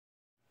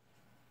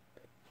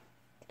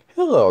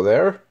Hello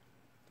there.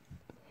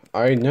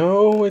 I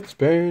know it's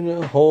been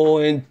a whole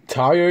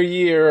entire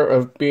year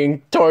of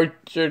being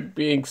tortured,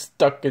 being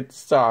stuck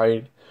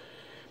inside,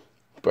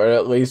 but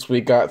at least we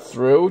got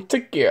through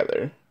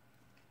together.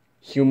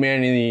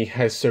 Humanity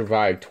has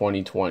survived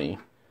 2020.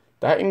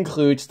 That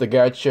includes the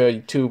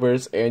gacha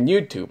YouTubers and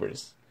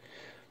YouTubers.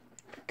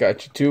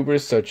 Gacha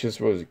YouTubers such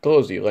as Rosie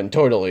Closey, Len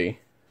Totally,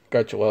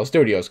 Gacha Well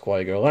Studios,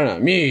 Kwai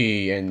Lena,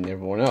 me, and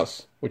everyone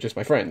else, which is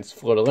my friends,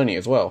 Florida Lenny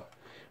as well.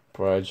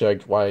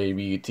 Project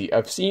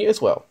YBTFC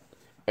as well.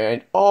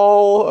 And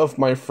all of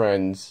my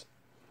friends,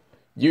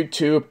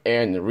 YouTube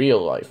and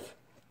real life.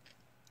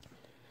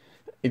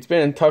 It's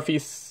been a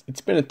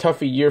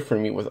toughie year for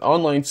me with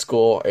online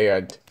school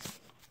and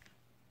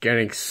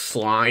getting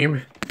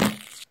slime.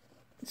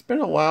 It's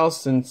been a while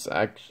since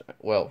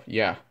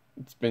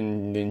it's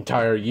been the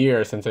entire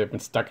year since I've been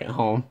stuck at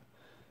home.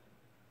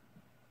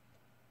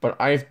 But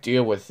I've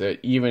dealt with it,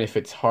 even if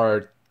it's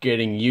hard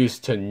getting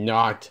used to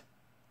not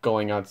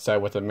going outside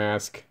with a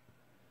mask.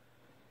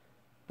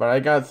 But I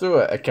got through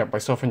it. I kept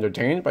myself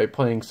entertained by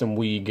playing some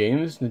Wii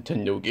games,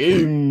 Nintendo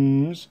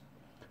games,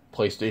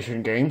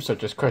 PlayStation games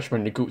such as Crash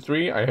Bandicoot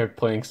 3. I have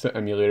playing some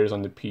emulators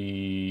on the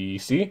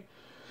PC,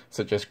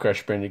 such as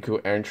Crash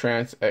Bandicoot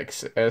Entrance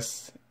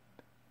XS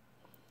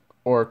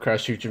or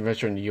Crash Huge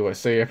Adventure in the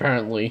USA,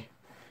 apparently.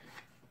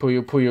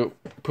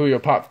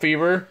 Puyo Pop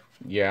Fever.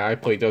 Yeah, I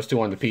played those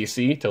two on the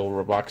PC, till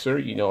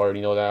Robloxer.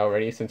 Already know that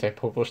already since I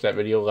published that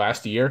video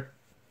last year.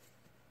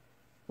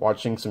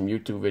 Watching some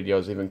YouTube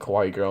videos, even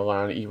Kawaii Girl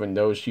on, even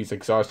though she's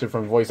exhausted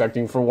from voice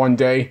acting for one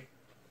day.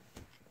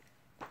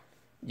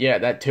 Yeah,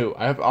 that too.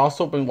 I have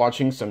also been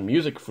watching some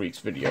Music Freaks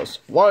videos.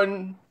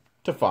 1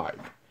 to 5.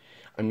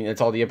 I mean,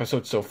 that's all the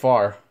episodes so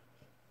far.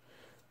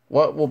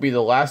 What will be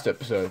the last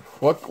episode?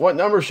 What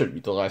number should be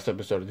the last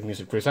episode of the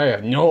Music Freaks? I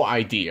have no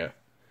idea.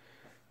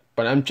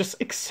 But I'm just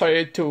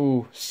excited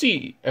to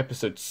see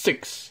episode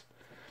 6.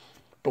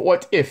 But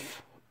what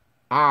if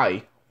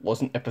I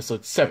wasn't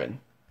episode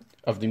 7?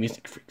 Of the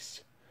Music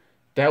Freaks?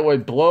 That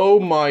would blow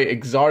my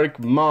exotic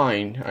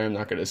mind, I am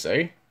not going to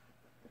say.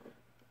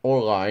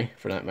 Or lie,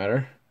 for that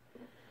matter.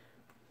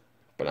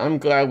 But I'm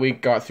glad we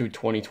got through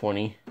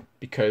 2020,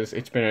 because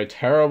it's been a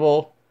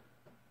terrible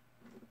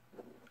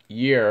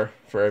year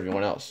for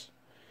everyone else.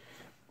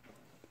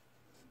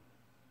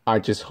 I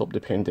just hope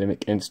the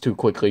pandemic ends too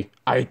quickly.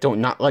 I do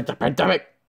not like the pandemic!